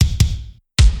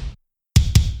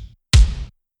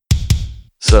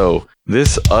So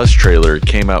this Us trailer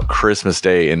came out Christmas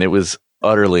Day, and it was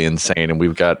utterly insane. And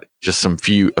we've got just a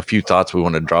few thoughts we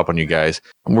want to drop on you guys.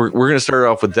 We're going to start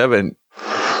off with Devin.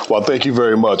 Well, thank you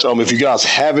very much. If you guys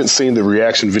haven't seen the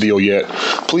reaction video yet,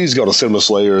 please go to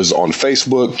TrailerSlayers on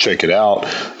Facebook. Check it out.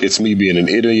 It's me being an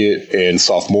idiot and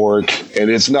sophomoric, and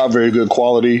it's not very good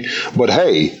quality. But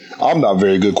hey, I'm not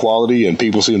very good quality, and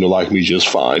people seem to like me just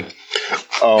fine.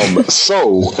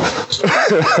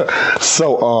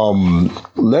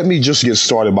 Let me just get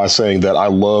started by saying that I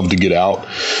love to Get Out.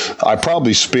 I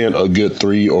probably spent a good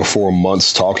 3 or 4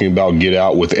 months talking about Get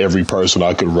Out with every person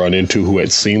I could run into who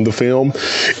had seen the film.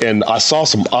 And I saw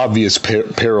some obvious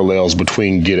parallels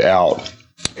between Get Out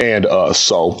and Us.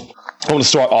 So I want to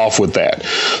start off with that.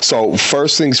 So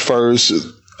first things first,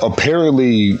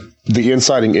 apparently the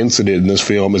inciting incident in this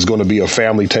film is going to be a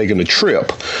family taking a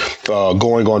trip,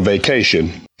 going on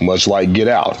vacation, much like Get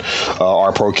Out.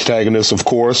 Our protagonist, of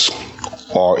course,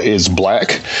 is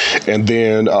black. And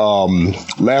then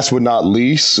last but not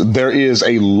least, there is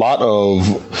a lot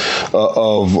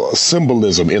of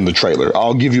symbolism in the trailer.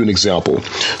 I'll give you an example.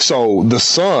 So the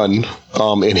son,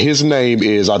 and his name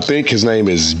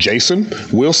is Jason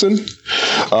Wilson.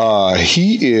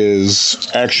 He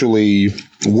is actually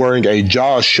wearing a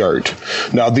Jaws shirt.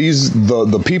 Now,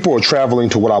 the people are traveling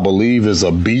to what I believe is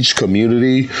a beach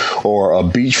community or a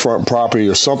beachfront property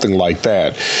or something like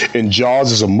that. And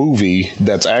Jaws is a movie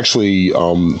that's actually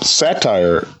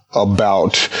satire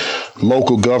about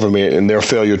local government and their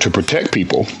failure to protect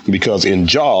people, because in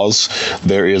Jaws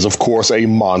there is, of course, a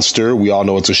monster. We all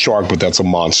know it's a shark, but that's a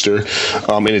monster,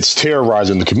 and it's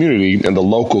terrorizing the community, and the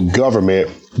local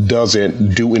government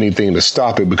doesn't do anything to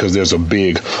stop it because there's a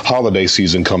big holiday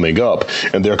season coming up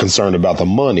and they're concerned about the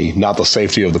money, not the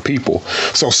safety of the people.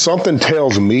 So something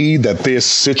tells me that this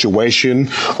situation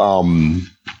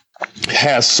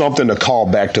has something to call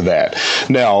back to that.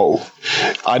 Now,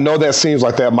 I know that seems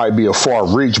like that might be a far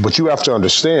reach, but you have to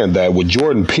understand that with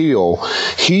Jordan Peele,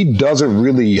 he doesn't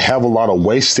really have a lot of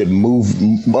wasted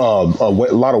movement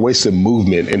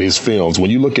in his films. When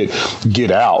you look at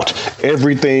Get Out,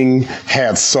 everything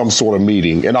had some sort of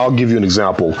meaning. And I'll give you an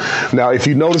example. Now, if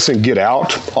you notice in Get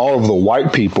Out, all of the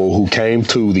white people who came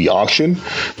to the auction,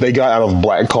 they got out of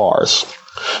black cars.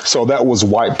 So that was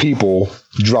white people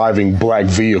driving black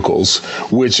vehicles,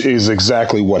 which is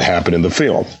exactly what happened in the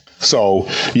film. So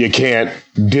you can't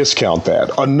discount that.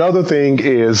 Another thing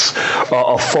is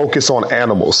a focus on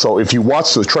animals. So if you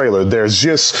watch the trailer, there's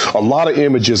just a lot of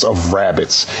images of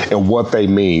rabbits, and what they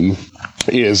mean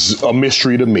is a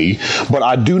mystery to me. But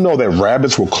I do know that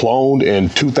rabbits were cloned in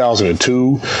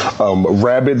 2002.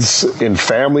 Rabbits in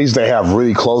families, they have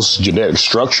really close genetic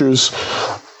structures.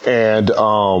 And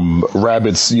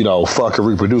rabbits, fuck and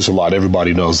reproduce a lot.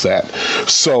 Everybody knows that.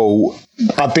 So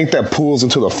I think that pulls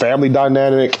into the family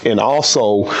dynamic and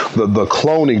also the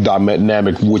cloning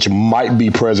dynamic, which might be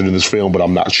present in this film, but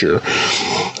I'm not sure.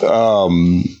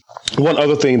 One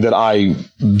other thing that I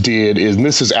did is, and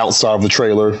this is outside of the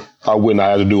trailer, I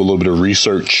had to do a little bit of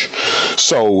research.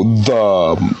 So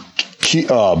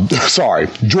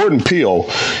Jordan Peele,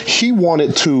 he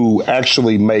wanted to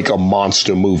actually make a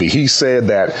monster movie. He said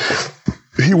that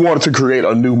he wanted to create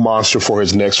a new monster for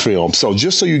his next film. So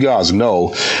just so you guys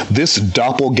know, this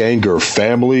doppelganger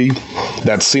family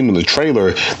that's seen in the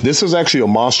trailer, this is actually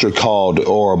monsters called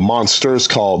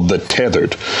the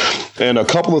Tethered. And a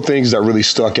couple of things that really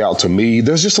stuck out to me,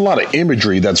 there's just a lot of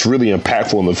imagery that's really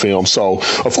impactful in the film. So,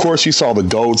 of course, you saw the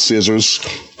gold scissors.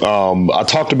 I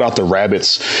talked about the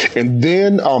rabbits. And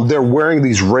then they're wearing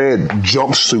these red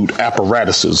jumpsuit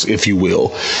apparatuses, if you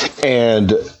will.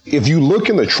 And if you look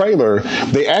in the trailer,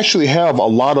 they actually have a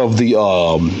lot of the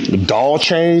doll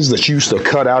chains that you used to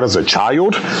cut out as a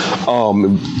child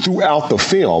throughout the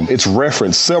film. It's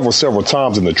referenced several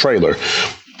times in the trailer.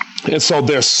 And so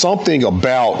there's something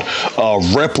about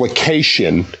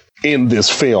replication in this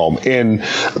film. And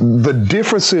the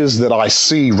differences that I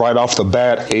see right off the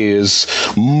bat is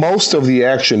most of the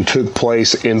action took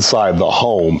place inside the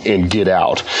home in Get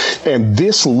Out. And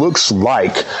this looks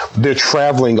like they're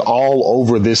traveling all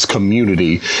over this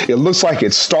community. It looks like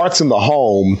it starts in the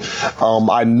home.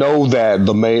 I know that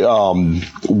the main,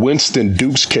 Winston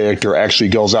Duke's character actually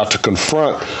goes out to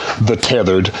confront the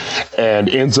Tethered and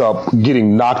ends up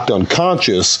getting knocked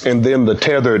unconscious. And then the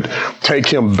Tethered take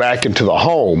him back into the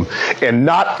home. And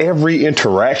not every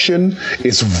interaction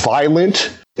is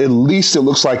violent. At least it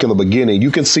looks like in the beginning.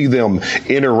 You can see them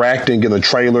interacting in the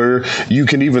trailer. You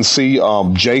can even see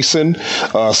Jason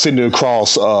sitting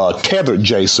across tethered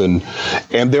Jason,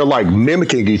 and they're like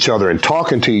mimicking each other and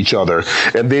talking to each other.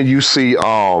 And then you see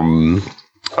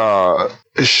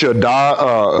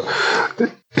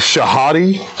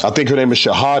Shahadi, I think her name is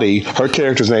Shahadi. Her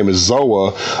character's name is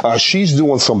Zoa. She's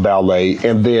doing some ballet,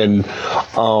 and then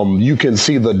you can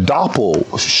see the doppel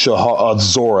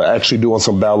Zora actually doing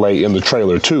some ballet in the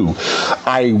trailer too.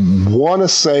 I want to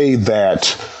say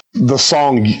that the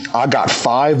song "I Got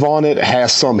Five" on it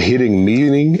has some hidden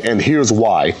meaning, and here's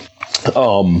why.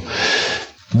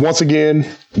 Once again,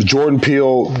 Jordan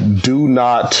Peele, do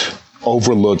not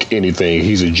overlook anything.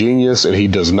 He's a genius, and he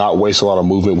does not waste a lot of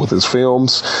movement with his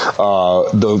films.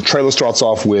 The trailer starts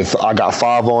off with "I Got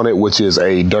Five" on it, which is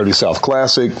a Dirty South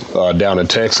classic down in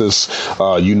Texas.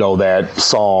 You know that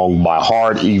song by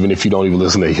heart, even if you don't even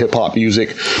listen to hip hop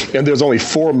music. And there's only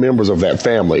 4 members of that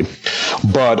family,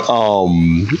 but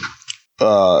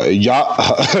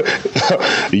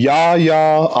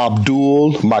Yahya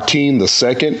Abdul Mateen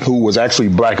II, who was actually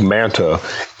Black Manta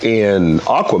in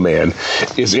Aquaman,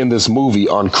 is in this movie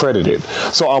uncredited.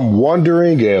 So I'm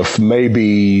wondering if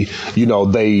maybe,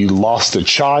 they lost a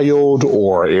child,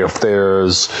 or if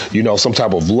there's, some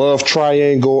type of love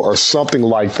triangle or something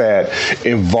like that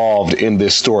involved in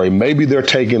this story. Maybe they're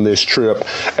taking this trip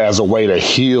as a way to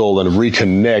heal and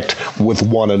reconnect with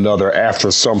one another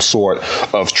after some sort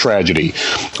of tragedy.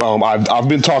 I've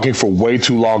been talking for way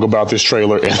too long about this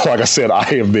trailer, and like I said, I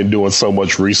have been doing so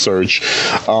much research.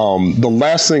 The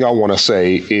last thing I want to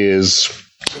say is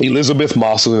Elizabeth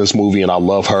Moss is in this movie, and I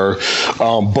love her.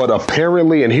 But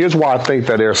apparently, and here's why I think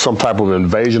that there's some type of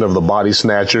invasion of the body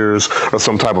snatchers or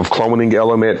some type of cloning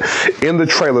element. In the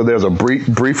trailer, there's a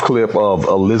brief clip of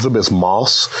Elizabeth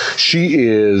Moss. She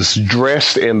is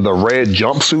dressed in the red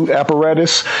jumpsuit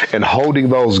apparatus and holding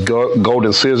those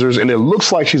golden scissors, and it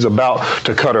looks like she's about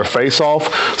to cut her face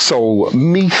off. So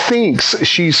methinks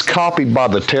she's copied by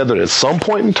the Tethered at some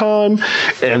point in time,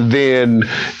 and then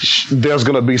there's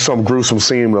going to be some gruesome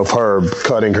scene of her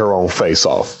cutting her own face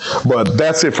off. But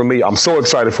that's it for me. I'm so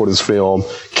excited for this film.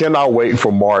 Cannot wait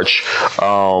for March.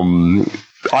 I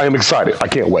am excited. I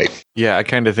can't wait. Yeah, I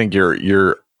kind of think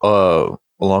you're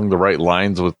along the right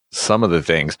lines with some of the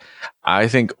things. I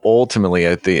think ultimately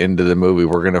at the end of the movie,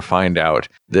 we're going to find out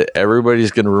that everybody's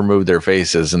going to remove their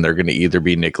faces, and they're going to either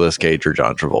be Nicolas Cage or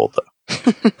John Travolta.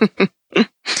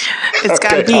 It's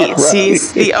got to be. Right. See,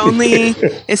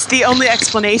 it's the only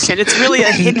explanation. It's really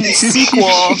a hidden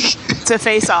sequel to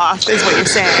Face Off, is what you're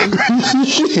saying.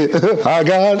 I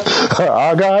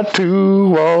got to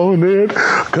want it.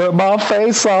 Cut my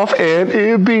face off, and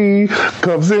it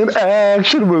becomes an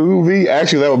action movie.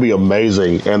 Actually, that would be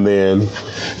amazing. And then,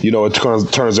 it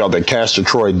turns out that Castor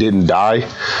Troy didn't die,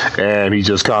 and he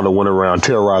just kind of went around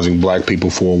terrorizing black people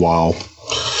for a while.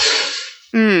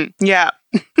 Yeah.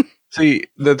 See,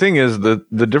 the thing is,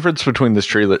 the difference between this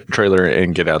trailer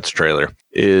and Get Out's trailer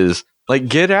is, like,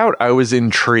 Get Out, I was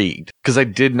intrigued because I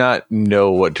did not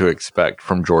know what to expect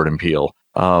from Jordan Peele.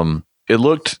 It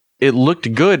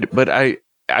looked good, but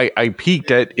I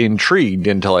peaked at intrigued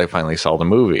until I finally saw the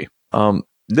movie.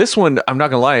 This one, I'm not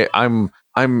gonna lie,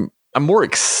 I'm more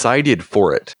excited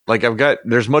for it. Like,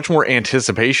 there's much more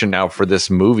anticipation now for this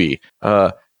movie.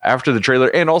 After the trailer,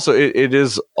 and also it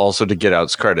is also to Get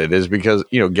Out's credit, is because,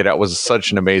 Get Out was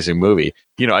such an amazing movie.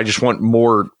 I just want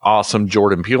more awesome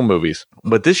Jordan Peele movies.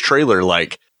 But this trailer,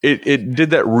 like, it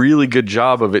did that really good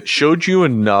job of it showed you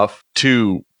enough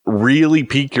to really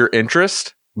pique your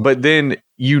interest, but then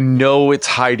it's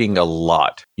hiding a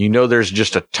lot. There's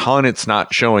just a ton it's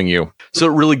not showing you. So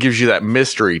it really gives you that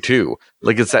mystery too.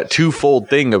 Like, it's that twofold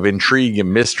thing of intrigue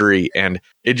and mystery, and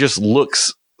it just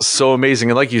looks so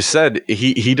amazing. And like you said,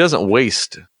 he doesn't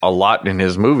waste a lot in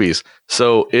his movies.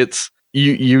 So it's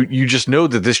you just know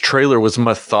that this trailer was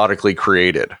methodically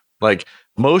created. Like,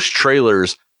 most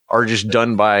trailers are just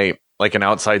done by like an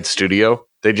outside studio.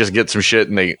 They just get some shit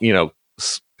and they,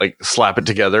 like slap it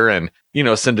together and,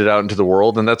 send it out into the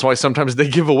world. And that's why sometimes they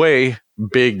give away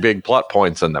big plot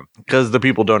points in them, because the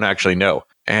people don't actually know.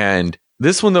 And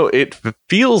this one, though, it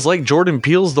feels like Jordan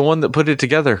Peele's the one that put it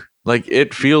together. Like,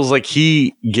 it feels like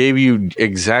he gave you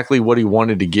exactly what he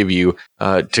wanted to give you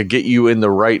to get you in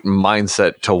the right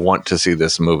mindset to want to see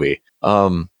this movie.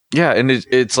 Yeah, and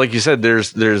it's like you said,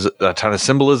 there's a ton of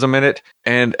symbolism in it,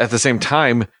 and at the same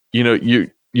time,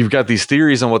 you've got these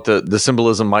theories on what the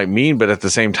symbolism might mean, but at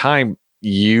the same time,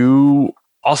 you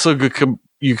also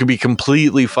you could be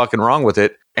completely fucking wrong with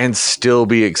it and still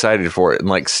be excited for it, and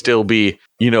like still be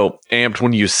amped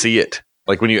when you see it.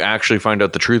 Like, when you actually find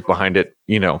out the truth behind it,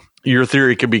 your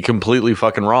theory could be completely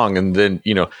fucking wrong. And then,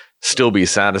 still be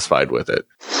satisfied with it.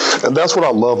 And that's what I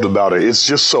loved about it. It's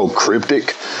just so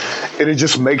cryptic. And it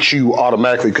just makes you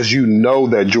automatically, because you know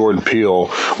that Jordan Peele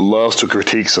loves to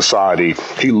critique society.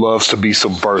 He loves to be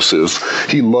subversive.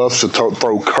 He loves to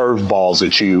throw curveballs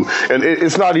at you. And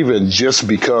it's not even just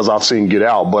because I've seen Get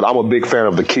Out, but I'm a big fan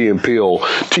of the Key and Peele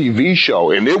TV show.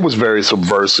 And it was very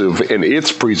subversive in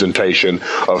its presentation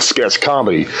of sketch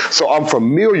comedy. So I'm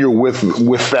familiar with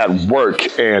that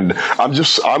work. And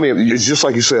it's just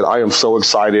like you said, I am so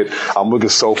excited. I'm looking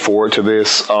so forward to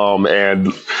this. And,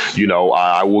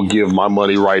 I will give my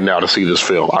money right now to see this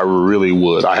film. I really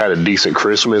would. I had a decent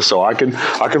Christmas, so I can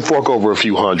fork over a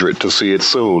few hundred to see it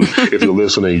soon if you're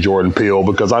listening, Jordan Peele,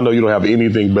 because I know you don't have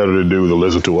anything better to do than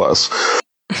listen to us.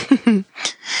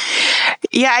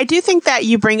 Yeah, I do think that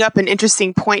you bring up an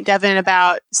interesting point, Devin,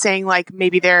 about saying like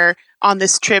maybe they're on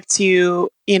this trip to,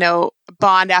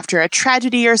 bond after a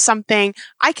tragedy or something.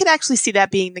 I could actually see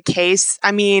that being the case.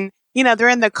 I mean, they're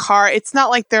in the car. It's not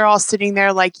like they're all sitting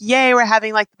there like, yay, we're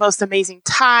having like the most amazing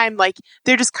time. Like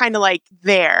they're just kind of like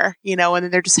there, and then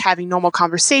they're just having normal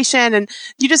conversation. And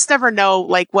you just never know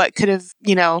like what could have,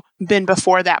 been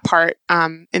before that part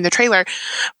in the trailer.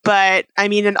 But I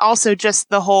mean, and also just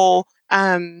the whole,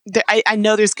 I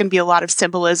know there's going to be a lot of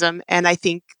symbolism. And I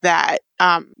think that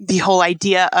the whole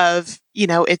idea of,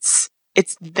 it's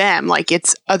them, like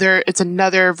it's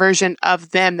another version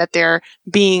of them that they're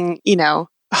being,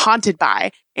 haunted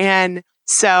by. And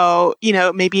so,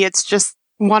 maybe it's just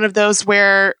one of those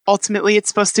where ultimately it's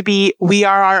supposed to be, we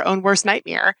are our own worst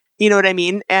nightmare. You know what I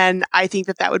mean? And I think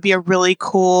that would be a really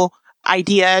cool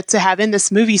idea to have in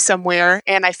this movie somewhere.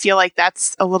 And I feel like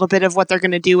that's a little bit of what they're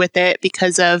going to do with it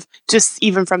because of just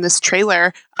even from this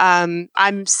trailer. I'm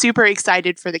super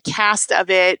excited for the cast of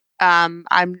it.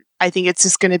 I think it's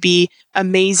just going to be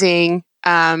amazing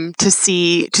to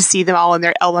see them all in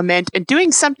their element and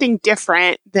doing something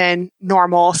different than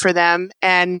normal for them.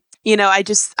 And,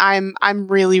 I'm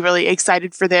really, really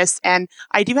excited for this. And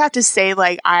I do have to say,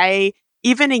 like,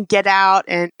 even in Get Out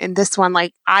and in this one,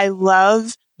 like, I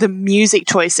love the music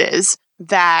choices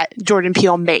that Jordan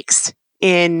Peele makes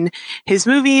in his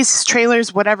movies,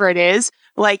 trailers, whatever it is.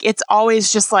 Like, it's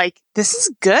always just like, this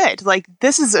is good. Like,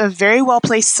 this is a very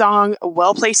well-placed song, a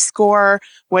well-placed score,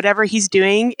 whatever he's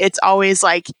doing. It's always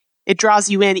like, it draws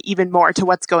you in even more to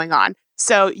what's going on.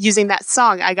 So using that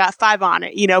song, I got 5 on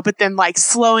it, but then like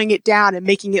slowing it down and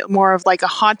making it more of like a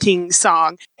haunting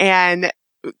song and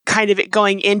kind of it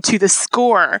going into the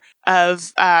score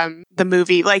of the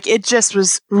movie. Like, it just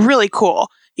was really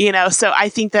cool. So I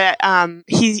think that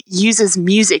he uses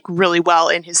music really well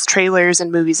in his trailers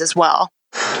and movies as well.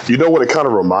 You know what it kind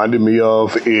of reminded me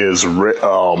of is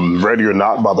Ready or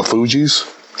Not by the Fugees?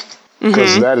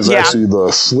 Because that is actually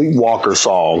the Sleepwalker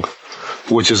song,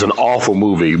 which is an awful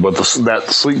movie, but that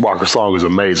Sleepwalker song is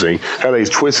amazing. How they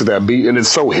twisted that beat, and it's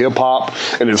so hip-hop,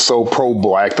 and it's so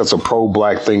pro-black. That's a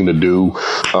pro-black thing to do.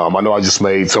 I know I just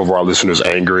made some of our listeners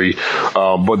angry,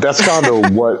 but that's kind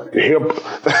of what hip-hop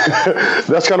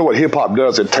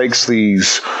does. It takes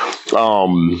these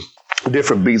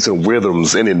different beats and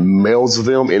rhythms and it melds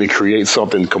them and it creates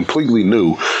something completely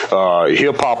new.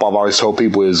 Hip hop, I've always told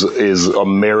people, is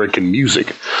American music.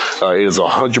 It is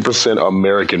 100%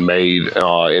 American made,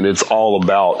 and it's all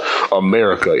about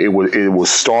America. It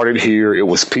was started here. It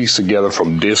was pieced together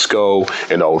from disco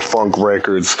and old funk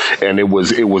records, and it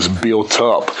was built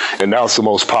up, and now it's the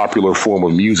most popular form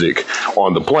of music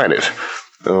on the planet.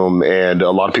 And a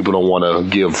lot of people don't want to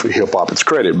give hip hop its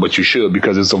credit, but you should,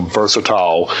 because it's a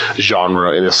versatile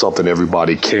genre and it's something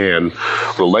everybody can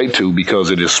relate to because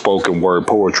it is spoken word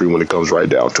poetry when it comes right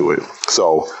down to it.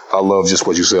 So I love just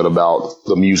what you said about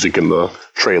the music in the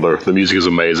trailer. The music is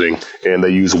amazing, and they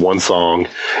use one song,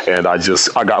 and I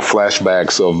got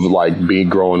flashbacks of like being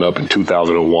growing up in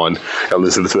 2001 and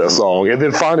listening to that song, and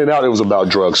then finding out it was about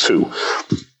drugs too,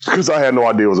 because I had no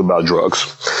idea it was about drugs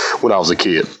when I was a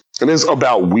kid. And it's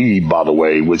about weed, by the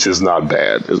way, which is not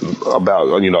bad. It's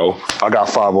about, I got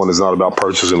 5 on. It's not about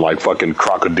purchasing like fucking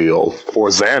Crocodile or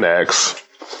Xanax.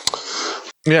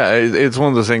 Yeah, it's one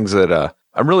of those things that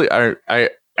I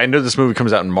know this movie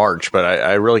comes out in March, but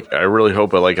I really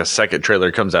hope like a second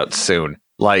trailer comes out soon.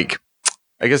 Like,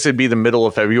 I guess it'd be the middle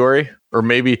of February or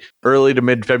maybe early to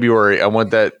mid February. I want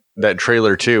that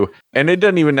trailer too, and it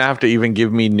doesn't even have to even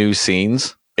give me new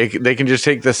scenes. They can just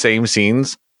take the same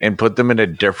scenes and put them in a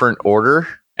different order,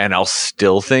 and I'll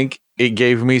still think it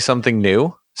gave me something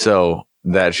new. So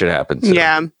that should happen soon.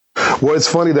 Yeah. Well, it's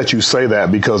funny that you say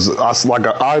that because I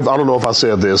don't know if I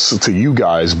said this to you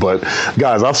guys, but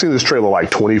guys, I've seen this trailer like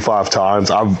 25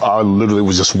 times. I literally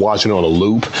was just watching it on a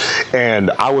loop, and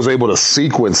I was able to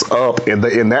sequence up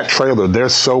in that trailer.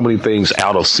 There's so many things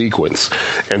out of sequence,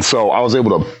 and so I was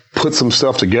able to put some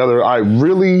stuff together. I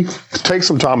really take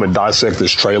some time and dissect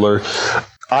this trailer.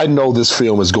 I know this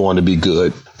film is going to be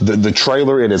good. The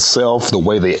trailer in itself, the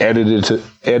way they edited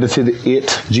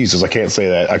it, Jesus, I can't say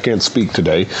that. I can't speak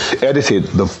today. Edited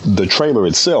the trailer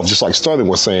itself, just like Sterling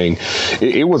was saying,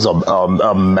 it was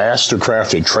a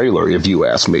master-crafted trailer, if you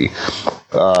ask me.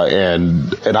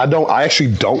 And I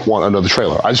actually don't want another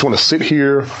trailer. I just want to sit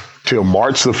here till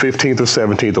March the 15th or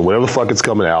 17th or whatever the fuck it's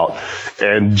coming out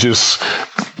and just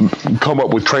come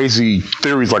up with crazy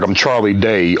theories like I'm Charlie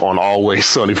Day on Always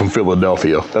Sunny from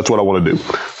Philadelphia. That's what I want to do.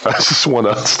 I just want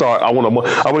to start. I want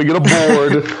to get a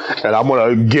board and I want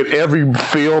to get every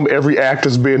film, every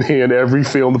actor's been in, every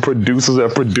film the producers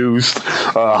have produced.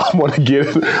 I want to get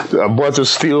a bunch of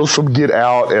steals from Get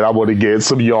Out, and I want to get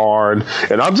some yarn,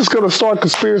 and I'm just going to start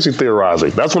conspiracy theorizing.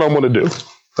 That's what I'm going to do.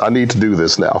 I need to do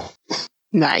this now.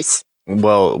 Nice.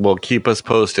 Well, keep us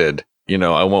posted.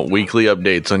 I want weekly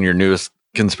updates on your newest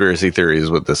conspiracy theories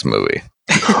with this movie.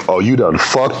 Oh, you done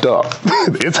fucked up.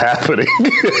 It's happening.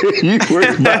 You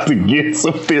were about to get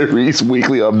some theories,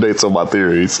 weekly updates on my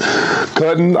theories.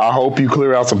 Cutting, I hope you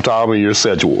clear out some time in your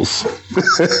schedules.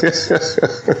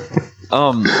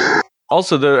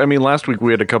 Also, last week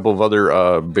we had a couple of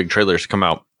other big trailers come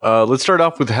out. Let's start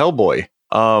off with Hellboy.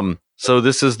 So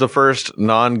this is the first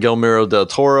non-Guillermo del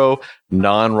Toro,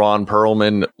 non-Ron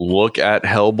Perlman look at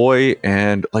Hellboy.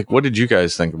 And what did you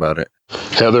guys think about it?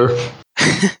 Heather?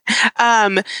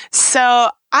 I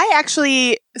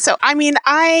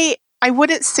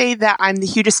wouldn't say that I'm the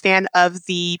hugest fan of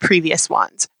the previous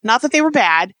ones. Not that they were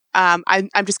bad. I'm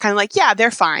just kind of like, yeah,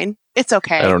 they're fine. It's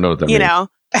okay. I don't know what that means.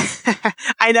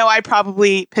 I know I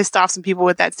probably pissed off some people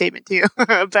with that statement too.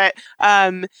 But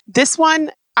this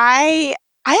one, I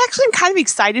actually am kind of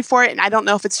excited for it, and I don't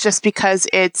know if it's just because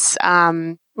it's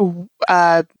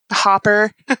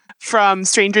Hopper from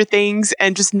Stranger Things,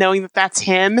 and just knowing that that's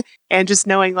him, and just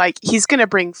knowing he's going to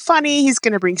bring funny, he's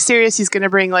going to bring serious, he's going to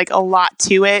bring a lot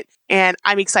to it, and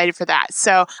I'm excited for that.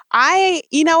 So I'm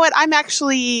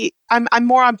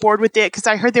more on board with it because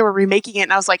I heard they were remaking it,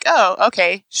 and I was like, oh,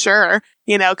 okay, sure.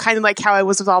 Kind of like how I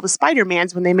was with all the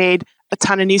Spider-Mans when they made a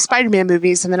ton of new Spider-Man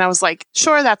movies, and then I was like,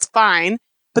 sure, that's fine.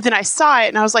 But then I saw it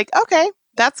and I was like, okay,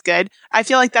 that's good. I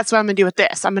feel like that's what I'm going to do with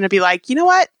this. I'm going to be like, you know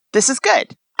what? This is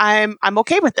good. I'm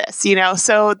okay with this,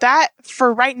 So that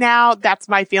for right now, that's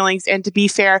my feelings. And to be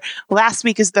fair, last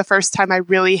week is the first time I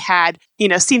really had,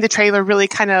 seen the trailer, really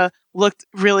kind of looked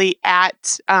really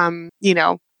at,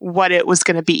 what it was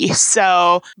going to be.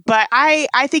 So, but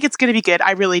I think it's going to be good.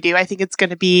 I really do. I think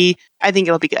it'll be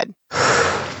good.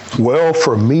 Well,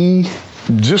 for me,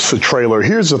 just the trailer.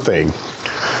 Here's the thing.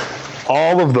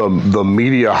 All of the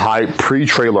media hype,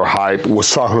 pre-trailer hype,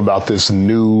 was talking about this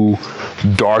new,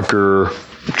 darker,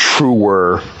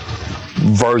 truer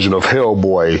version of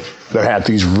Hellboy that had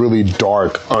these really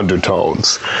dark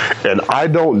undertones. And I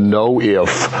don't know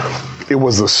if it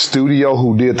was the studio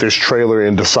who did this trailer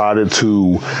and decided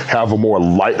to have a more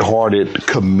lighthearted,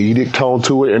 comedic tone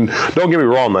to it. And don't get me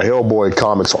wrong, the Hellboy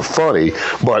comics are funny,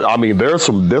 but there's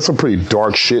some pretty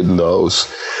dark shit in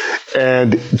those.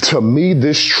 And to me,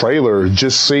 this trailer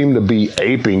just seemed to be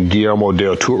aping Guillermo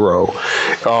del Toro.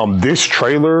 This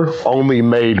trailer only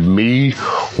made me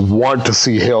want to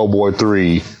see Hellboy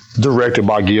 3 directed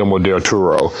by Guillermo del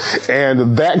Toro.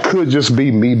 And that could just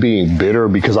be me being bitter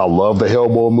because I love the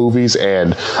Hellboy movies,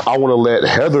 and I want to let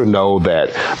Heather know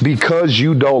that because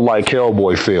you don't like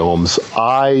Hellboy films,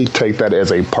 I take that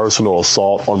as a personal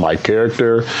assault on my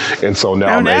character, and so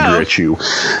now I'm angry at you.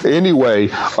 Anyway,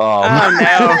 I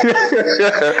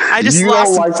just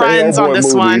lost some friends on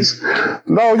this movies. One.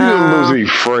 No, you didn't lose any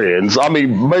friends.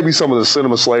 Maybe some of the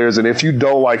Cinema Slayers, and if you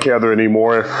don't like Heather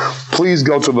anymore, please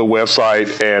go to the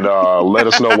website and let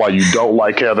us know why you don't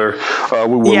like Heather.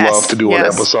 We would love to do an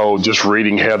episode just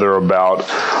reading to Heather about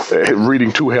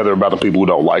the people who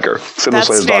don't like her.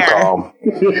 CinemaSlayers.com.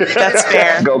 That's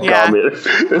fair. Go comment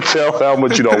and tell how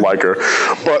much you don't like her.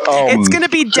 But it's going to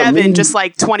be Devin just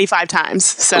 25 times.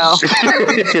 So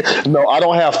no, I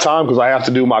don't have time because I have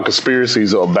to do my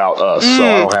conspiracies about us. So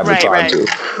I don't have the time to.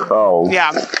 Oh,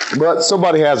 yeah. But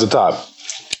somebody has the time.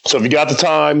 So if you got the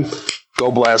time, go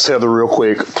blast Heather real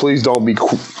quick. Please don't be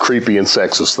creepy and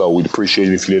sexist, though. We'd appreciate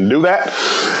it if you didn't do that.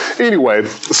 Anyway,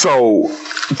 so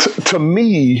to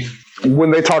me,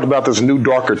 when they talked about this new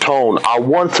darker tone, I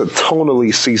want to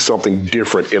tonally see something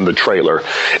different in the trailer.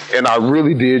 And I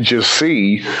really did just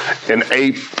see an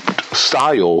ape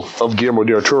style of Guillermo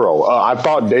del Toro. I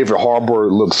thought David Harbour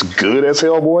looks good as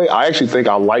Hellboy. I actually think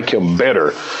I like him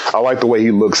better. I like the way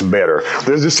he looks better.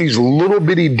 There's just these little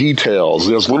bitty details.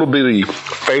 There's little bitty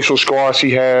facial scars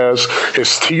he has.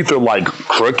 His teeth are like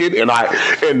crooked.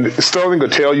 And Sterling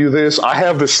could tell you this. I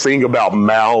have this thing about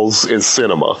mouths in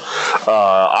cinema.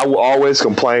 I will always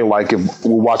complain, like, if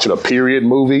we're watching a period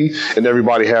movie and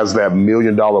everybody has that $1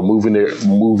 million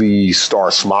movie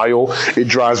star smile, it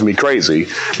drives me crazy,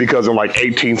 because in like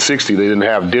 1860 they didn't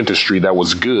have dentistry that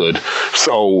was good.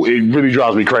 So it really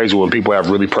drives me crazy when people have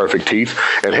really perfect teeth.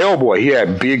 And Hellboy, he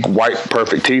had big white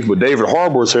perfect teeth, but David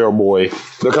Harbour's Hellboy,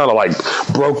 they're kind of like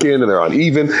broken and they're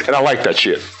uneven, and I like that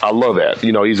shit. I love that.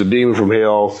 You know, he's a demon from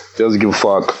hell, doesn't give a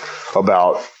fuck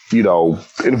about, you know,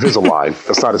 Invisalign.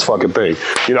 That's not his fucking thing.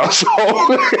 You know, so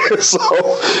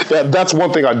that's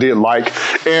one thing I did like.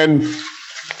 And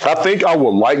I think I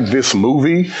will like this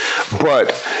movie,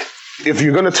 but if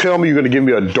you're going to tell me you're going to give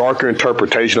me a darker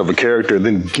interpretation of a character,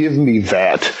 then give me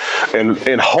that.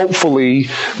 And hopefully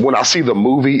when I see the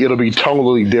movie, it'll be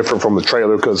totally different from the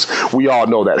trailer, because we all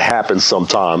know that happens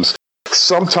sometimes.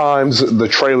 Sometimes the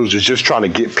trailers are just trying to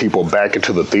get people back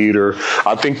into the theater.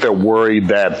 I think they're worried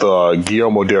that the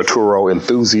Guillermo del Toro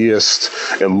enthusiasts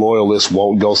and loyalists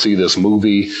won't go see this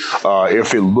movie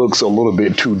if it looks a little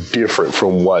bit too different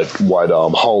from what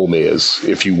home is,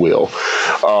 if you will.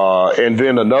 And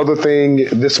then another thing,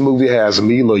 this movie has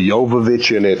Mila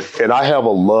Jovovich in it, and I have a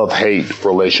love-hate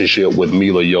relationship with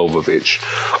Mila Jovovich.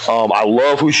 I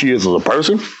love who she is as a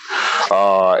person.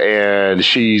 And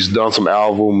she's done some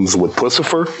albums with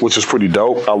Pussifer, which is pretty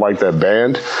dope. I like that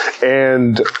band.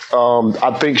 And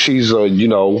I think she's,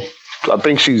 I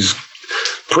think she's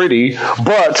pretty.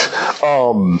 But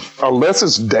unless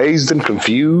it's Dazed and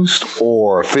Confused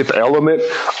or Fifth Element,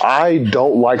 I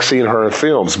don't like seeing her in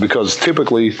films, because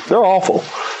typically they're awful.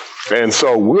 And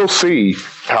so we'll see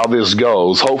how this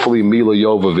goes. Hopefully Mila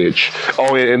Jovovich.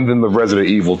 Oh, and then the Resident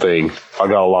Evil thing. I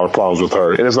got a lot of problems with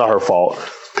her. And it's not her fault.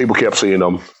 People kept seeing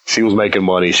them. She was making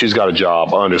money. She's got a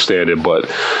job. I understand it. But,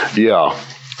 yeah.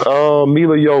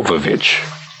 Mila Jovovich.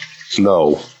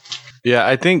 No. Yeah,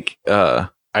 I think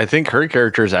her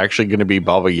character is actually going to be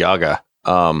Baba Yaga.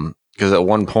 Because at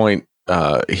one point,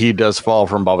 he does fall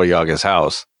from Baba Yaga's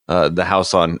house. The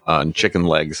house on chicken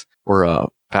legs, or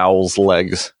fowl's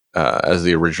legs, as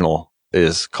the original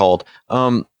is called.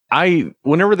 When they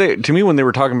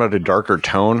were talking about a darker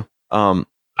tone,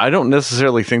 I don't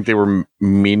necessarily think they were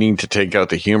meaning to take out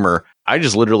the humor. I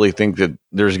just literally think that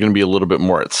there's going to be a little bit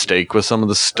more at stake with some of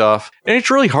the stuff. And it's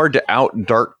really hard to out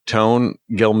dark tone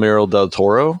Guillermo del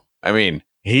Toro. I mean,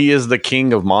 he is the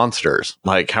king of monsters.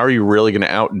 Like, how are you really going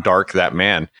to out dark that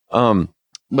man? But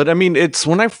I mean, it's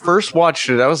when I first watched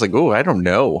it, I was like, oh, I don't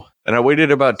know. And I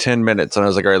waited about 10 minutes and I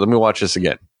was like, all right, let me watch this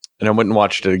again. And I went and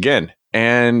watched it again.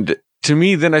 And to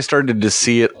me, then I started to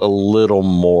see it a little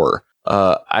more.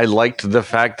 I liked the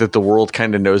fact that the world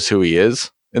kind of knows who he is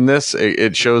in this.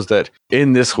 It shows that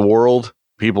in this world,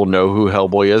 people know who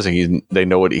Hellboy is, and they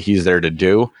know what he's there to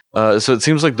do. So it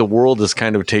seems like the world has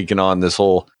kind of taken on this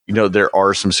whole, there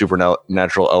are some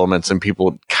supernatural elements, and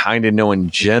people kind of know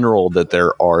in general that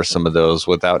there are some of those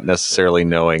without necessarily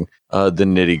knowing the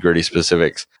nitty gritty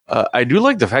specifics. I do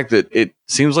like the fact that it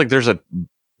seems like there's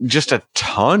just a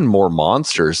ton more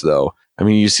monsters, though. I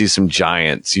mean, you see some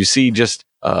giants, you see just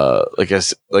like I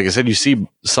said, you see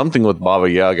something with Baba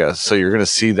Yaga, so you're going to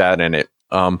see that in it.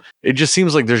 It just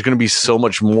seems like there's going to be so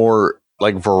much more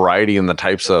like variety in the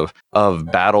types of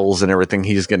battles and everything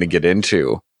he's going to get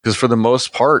into. Because for the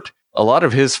most part, a lot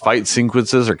of his fight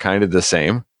sequences are kind of the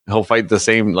same. He'll fight the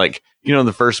same, like, in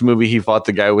the first movie, he fought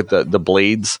the guy with the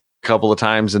blades a couple of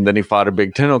times, and then he fought a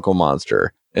big tentacle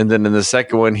monster. And then in the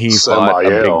second one, he fought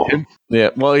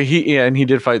he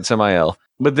did fight Samael.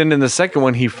 But then in the second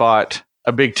one, he fought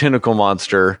a big tentacle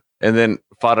monster, and then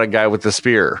fought a guy with a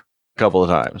spear a couple of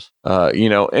times.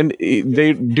 And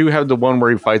they do have the one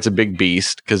where he fights a big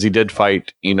beast, because he did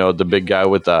fight, the big guy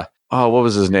with what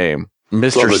was his name?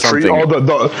 Mr. something.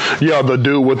 The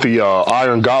dude with the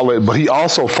iron gauntlet, but he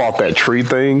also fought that tree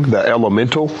thing, the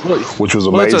elemental, which was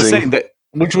amazing. That's what I'm saying,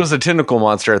 which was a tentacle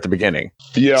monster at the beginning.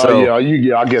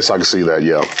 I guess I can see that,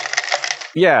 yeah.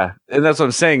 Yeah, and that's what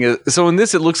I'm saying. So in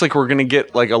this, it looks like we're going to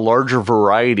get like a larger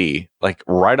variety, like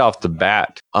right off the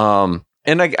bat. And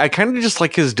I kind of just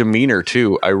like his demeanor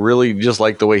too. I really just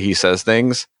like the way he says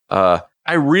things. I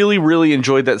really, really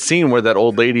enjoyed that scene where that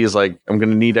old lady is like, "I'm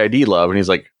going to need ID, love," and he's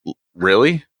like,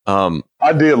 "Really?" I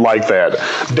did like that.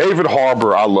 David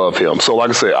Harbour, I love him. So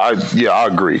like I said, I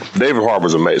agree. David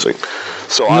Harbour's amazing.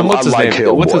 So I like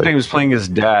Hellboy. What's his name is playing his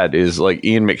dad is like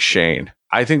Ian McShane.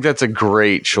 I think that's a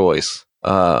great choice.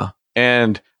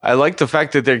 And I like the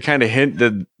fact that they kind of hint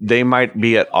that they might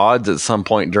be at odds at some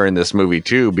point during this movie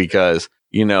too, because,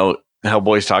 you know,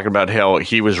 Hellboy's talking about how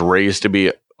he was raised to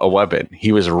be a weapon.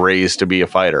 He was raised to be a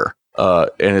fighter.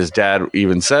 And his dad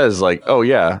even says, like, oh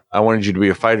yeah, I wanted you to be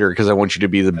a fighter because I want you to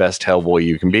be the best Hellboy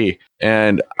you can be.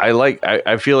 And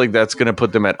I feel like that's going to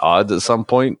put them at odds at some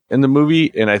point in the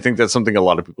movie. And I think that's something a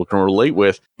lot of people can relate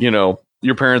with. You know,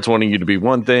 your parents wanting you to be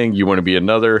one thing, you want to be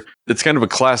another. It's kind of a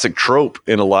classic trope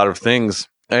in a lot of things.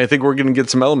 And I think we're going to get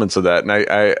some elements of that. And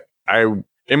I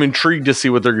am intrigued to see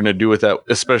what they're going to do with that,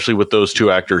 especially with those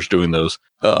two actors doing those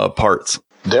parts.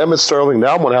 Damn it, Sterling.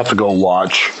 Now I'm going to have to go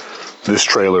watch this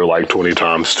trailer like 20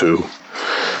 times too.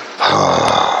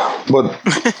 But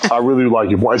I really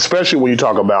like it, especially when you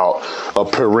talk about a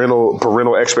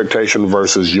parental expectation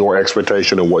versus your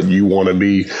expectation and what you want to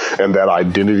be and that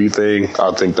identity thing.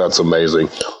 I think that's amazing.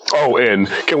 Oh, and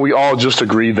can we all just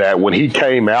agree that when he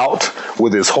came out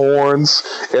with his horns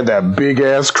and that big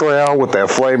ass crown with that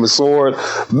flaming sword,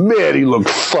 man, he looked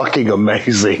fucking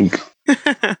amazing.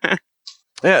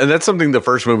 Yeah, and that's something the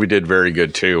first movie did very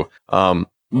good too.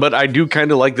 But I do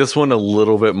kind of like this one a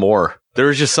little bit more. There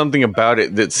was just something about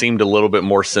it that seemed a little bit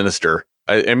more sinister.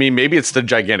 I mean, maybe it's the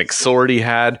gigantic sword he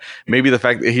had. Maybe the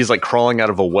fact that he's like crawling out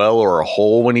of a well or a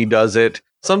hole when he does it.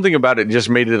 Something about it just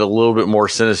made it a little bit more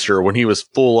sinister when he was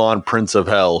full on Prince of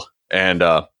Hell and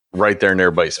right there in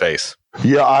everybody's face.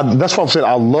 Yeah, that's what I'm saying.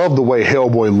 I love the way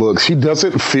Hellboy looks. He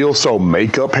doesn't feel so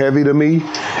makeup heavy to me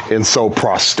and so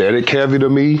prosthetic heavy to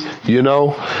me, you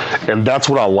know? And that's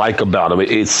what I like about him.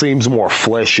 It seems more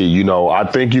fleshy, you know? I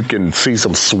think you can see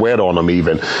some sweat on him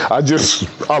even. I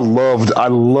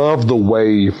love the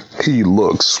way he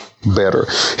looks better.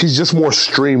 He's just more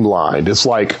streamlined. It's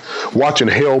like watching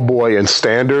Hellboy in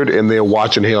standard and then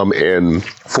watching him in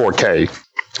 4K.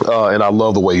 And I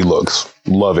love the way he looks.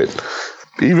 Love it.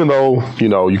 Even though, you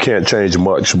know, you can't change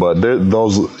much, but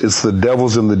it's the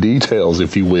devil's in the details,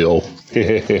 if you will.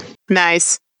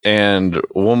 Nice. And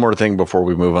one more thing before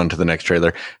we move on to the next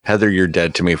trailer. Heather, you're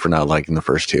dead to me for not liking the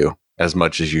first two as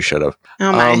much as you should have.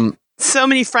 Oh my. So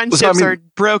many friendships are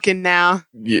broken now.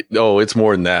 It's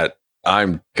more than that.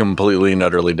 I'm completely and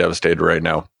utterly devastated right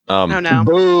now. Oh no.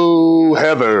 Boo,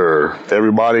 Heather.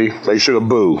 Everybody, make sure to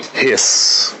boo.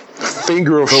 Hiss.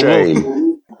 Finger of shame.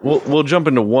 We'll jump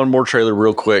into one more trailer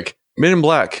real quick. Men in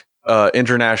Black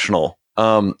International.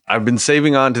 I've been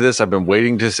saving on to this. I've been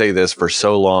waiting to say this for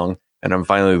so long, and I'm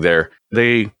finally there.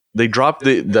 They dropped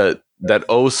that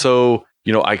oh so,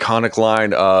 you know, iconic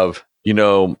line of, you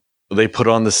know, they put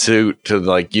on the suit to,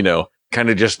 like, you know, kind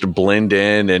of just to blend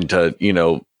in and to, you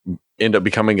know, end up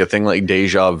becoming a thing like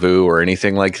deja vu or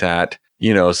anything like that.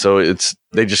 You know, so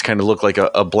they just kind of look like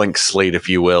a blank slate, if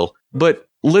you will. But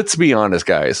let's be honest,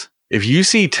 guys. If you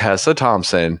see Tessa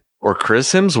Thompson or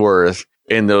Chris Hemsworth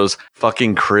in those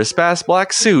fucking crisp ass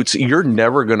black suits, you're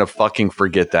never going to fucking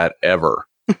forget that ever.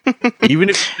 Even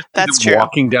if that's true.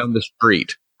 Walking down the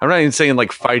street. I'm not even saying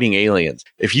like fighting aliens.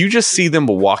 If you just see them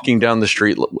walking down the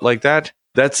street like that,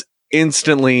 that's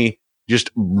instantly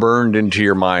just burned into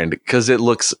your mind because it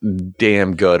looks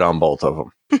damn good on both of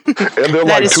them. And they're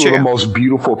like two of the most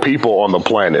beautiful people on the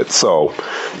planet. So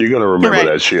you're going to remember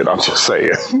that shit. I'm just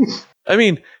saying. I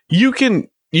mean, you can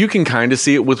kind of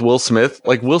see it with Will Smith.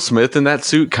 Like, Will Smith in that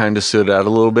suit kind of stood out a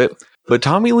little bit. But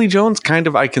Tommy Lee Jones, kind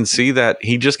of, I can see that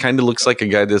he just kind of looks like a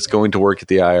guy that's going to work at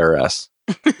the IRS.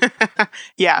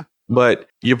 Yeah. But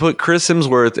you put Chris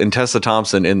Hemsworth and Tessa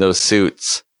Thompson in those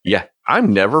suits. Yeah,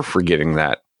 I'm never forgetting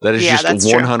that. That is just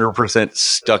 100%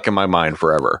 stuck in my mind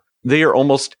forever. They are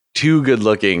almost too good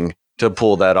looking to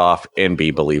pull that off and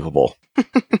be believable.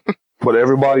 But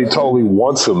everybody totally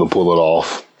wants him to pull it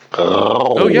off.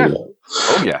 Oh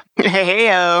yeah.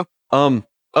 Hey-o.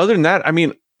 Other than that, I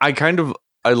mean,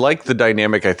 I like the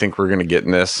dynamic I think we're going to get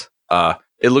in this.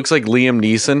 It looks like Liam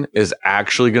Neeson is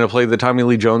actually going to play the Tommy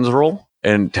Lee Jones role,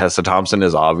 and Tessa Thompson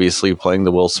is obviously playing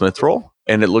the Will Smith role.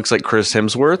 And it looks like Chris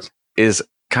Hemsworth is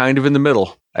kind of in the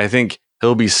middle. I think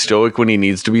he'll be stoic when he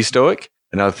needs to be stoic,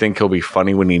 and I think he'll be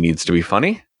funny when he needs to be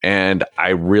funny. And I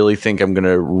really think I'm going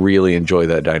to really enjoy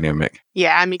that dynamic.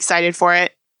 Yeah, I'm excited for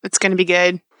it. It's going to be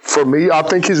good. For me, I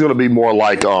think he's going to be more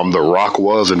like The Rock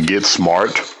was in Get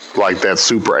Smart, like that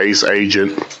super ace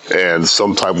agent and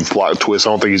some type of plot twist. I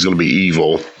don't think he's going to be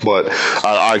evil, but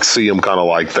I see him kind of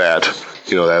like that,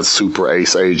 you know, that super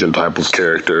ace agent type of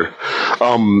character.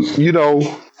 You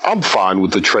know, I'm fine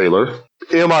with the trailer.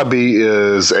 MIB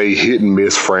is a hit and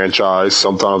miss franchise.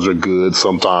 Sometimes they're good,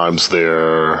 sometimes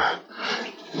they're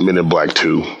Men in Black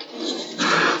 2.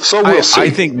 So we'll see.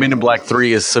 I think Men in Black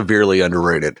 3 is severely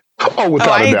underrated. Oh,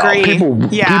 without I a doubt. agree. People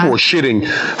Yeah. were shitting.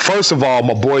 First of all,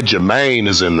 my boy Jermaine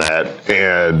is in that,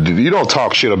 and you don't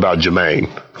talk shit about Jermaine,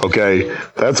 okay?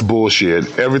 That's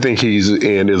bullshit. Everything he's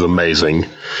in is amazing,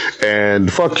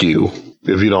 and fuck you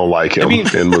if you don't like him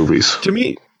in movies. To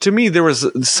me, there was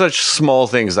such small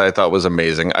things that I thought was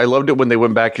amazing. I loved it when they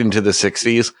went back into the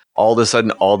 60s. All of a sudden,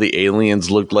 all the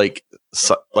aliens looked like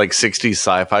 60s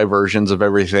sci-fi versions of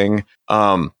everything.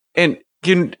 And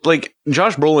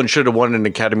Josh Brolin should have won an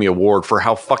Academy Award for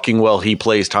how fucking well he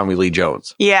plays Tommy Lee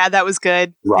Jones. Yeah, that was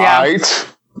good. Right? Yeah.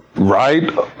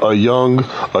 Right? A young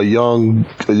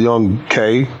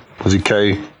K. Was he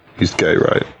K? He's K,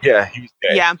 right? Yeah, he's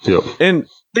K. Yeah. Yep.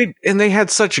 And they had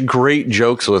such great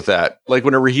jokes with that. Like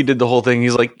whenever he did the whole thing,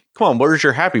 he's like, "Come on, where's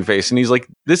your happy face?" And he's like,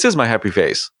 "This is my happy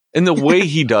face." And the way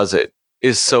he does it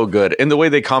is so good. And the way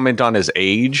they comment on his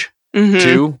age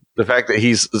too, the fact that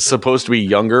he's supposed to be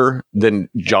younger than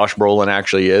Josh Brolin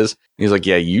actually is. He's like,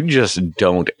 "Yeah, you just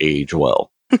don't age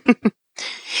well."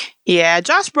 Yeah,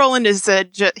 Josh Brolin is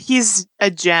he's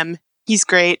a gem. He's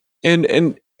great.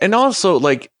 And also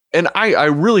and I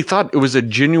really thought it was a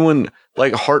genuine,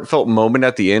 heartfelt moment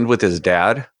at the end with his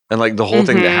dad and the whole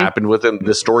thing that happened with him,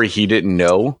 the story he didn't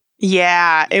know.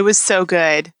 Yeah, it was so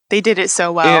good. They did it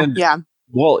so well. Yeah.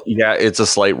 Well, yeah, it's a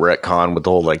slight retcon with the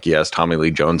whole yes, Tommy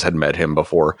Lee Jones had met him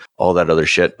before, all that other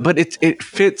shit. But it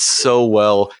fits so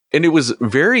well, and it was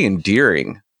very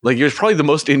endearing. It was probably the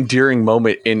most endearing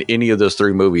moment in any of those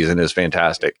three movies, and it's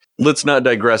fantastic. Let's not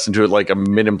digress into it like a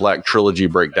Men in Black trilogy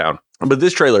breakdown. But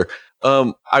this trailer,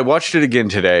 I watched it again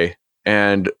today,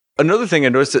 and another thing I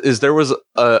noticed is there was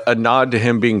a nod to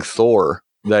him being Thor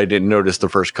that I didn't notice the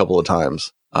first couple of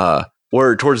times.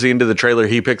 Where towards the end of the trailer,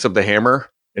 he picks up the hammer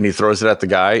and he throws it at the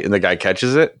guy, and the guy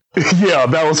catches it. Yeah,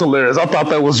 that was hilarious. I thought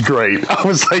that was great. I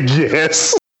was like,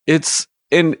 yes.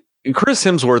 And Chris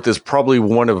Hemsworth is probably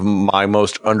one of my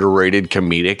most underrated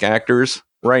comedic actors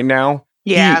right now.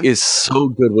 Yeah. He is so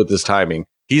good with his timing.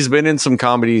 He's been in some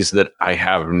comedies that I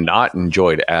have not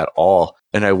enjoyed at all,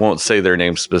 and I won't say their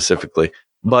names specifically,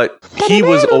 but he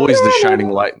was always the shining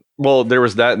light. Well, there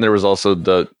was that, and there was also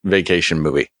the Vacation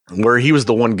movie, where he was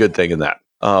the one good thing in that.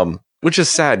 Which is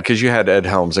sad because you had Ed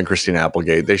Helms and Christina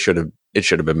Applegate. It should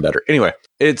have been better. Anyway,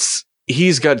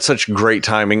 he's got such great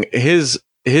timing. His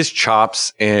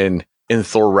chops in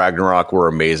Thor Ragnarok were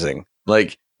amazing.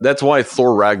 That's why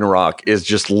Thor Ragnarok is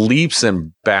just leaps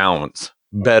and bounds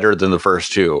better than the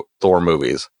first two Thor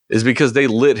movies, is because they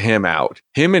lit him out.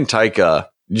 Him and Taika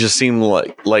just seemed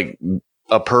like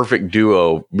a perfect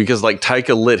duo, because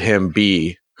Taika let him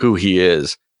be who he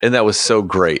is, and that was so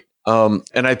great.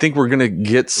 And I think we're going to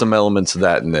get some elements of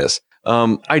that in this.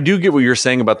 I do get what you're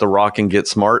saying about The Rock and Get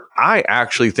Smart. I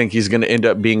actually think he's going to end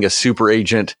up being a super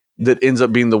agent that ends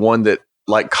up being the one that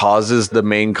causes the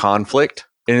main conflict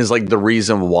and is the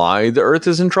reason why the Earth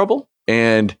is in trouble.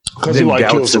 And because he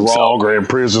kills the wrong or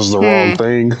imprisons the wrong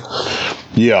thing.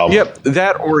 Yeah. Yep.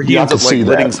 That, or he ends up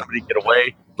letting somebody get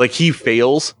away. He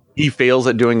fails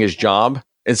at doing his job,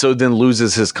 and so then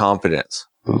loses his confidence.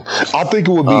 I think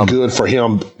it would be good for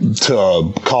him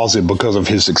to cause it because of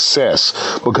his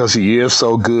success, because he is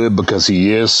so good, because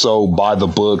he is so by the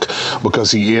book, because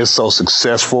he is so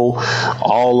successful.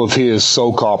 All of his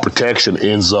so-called protection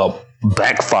ends up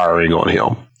backfiring on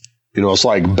him. It's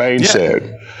like Bane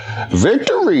said,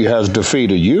 victory has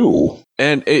defeated you.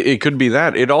 And it could be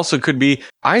that. It also could be,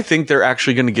 I think they're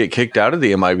actually going to get kicked out of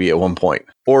the MIB at one point,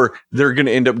 or they're going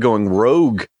to end up going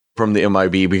rogue from the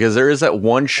MIB, because there is that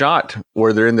one shot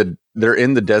where they're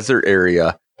in the desert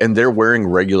area and they're wearing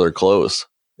regular clothes.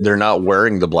 They're not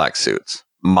wearing the black suits.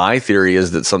 My theory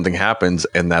is that something happens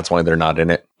and that's why they're not in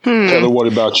it. Heather, what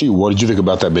about you? What did you think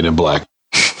about that Men in Black?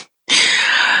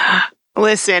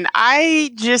 Listen,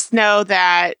 I just know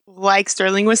that, like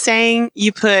Sterling was saying,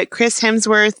 you put Chris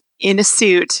Hemsworth in a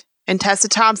suit and Tessa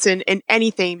Thompson in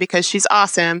anything because she's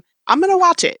awesome. I'm going to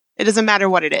watch it. It doesn't matter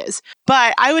what it is.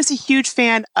 But I was a huge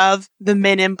fan of the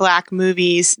Men in Black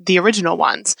movies, the original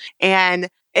ones. And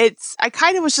I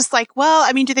kind of was just like, well,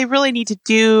 I mean, do they really need to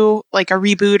do a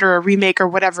reboot or a remake or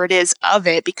whatever it is of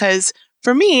it? Because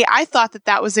for me, I thought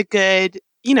that was a good,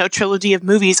 trilogy of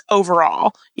movies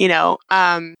overall,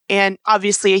 and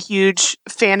obviously a huge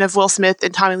fan of Will Smith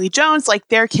and Tommy Lee Jones.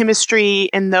 Their chemistry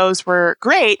in those were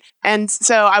great. And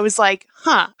so I was like,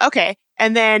 okay.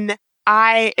 And then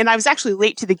I was actually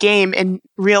late to the game in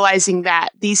realizing that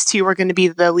these two were going to be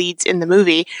the leads in the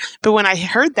movie. But when I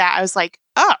heard that, I was like,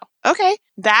 oh, okay,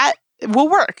 that will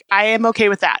work. I am okay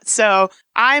with that. So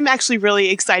I'm actually really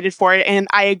excited for it. And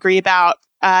I agree about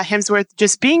Hemsworth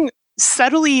just being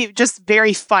subtly just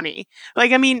very funny.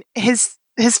 His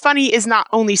funny is not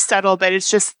only subtle, but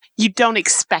it's just, you don't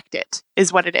expect it,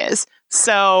 is what it is.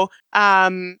 So,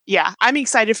 yeah, I'm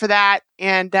excited for that.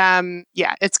 And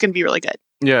yeah, it's going to be really good.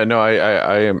 Yeah, no,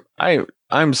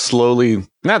 I'm slowly,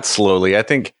 not slowly. I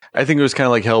think it was kind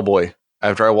of like Hellboy.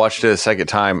 After I watched it a second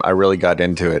time, I really got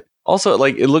into it. Also,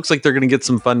 like, it looks like they're going to get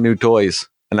some fun new toys,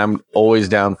 and I'm always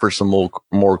down for some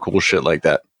more cool shit like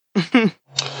that.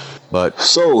 But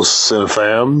so,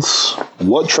 Cinefans,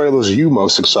 what trailers are you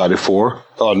most excited for?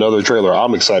 Another trailer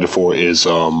I'm excited for is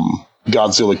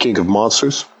Godzilla King of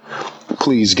Monsters.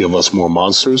 Please give us more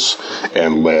monsters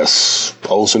and less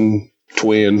Olsen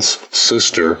twins,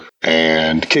 sister,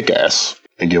 and Kick-Ass,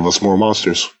 and give us more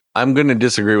monsters. I'm going to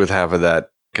disagree with half of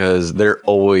that, because there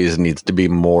always needs to be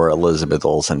more Elizabeth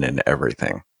Olsen in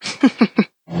everything.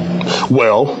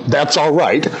 Well, that's all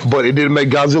right, but it didn't make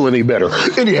Godzilla any better.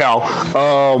 Anyhow,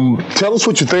 tell us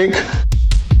what you think.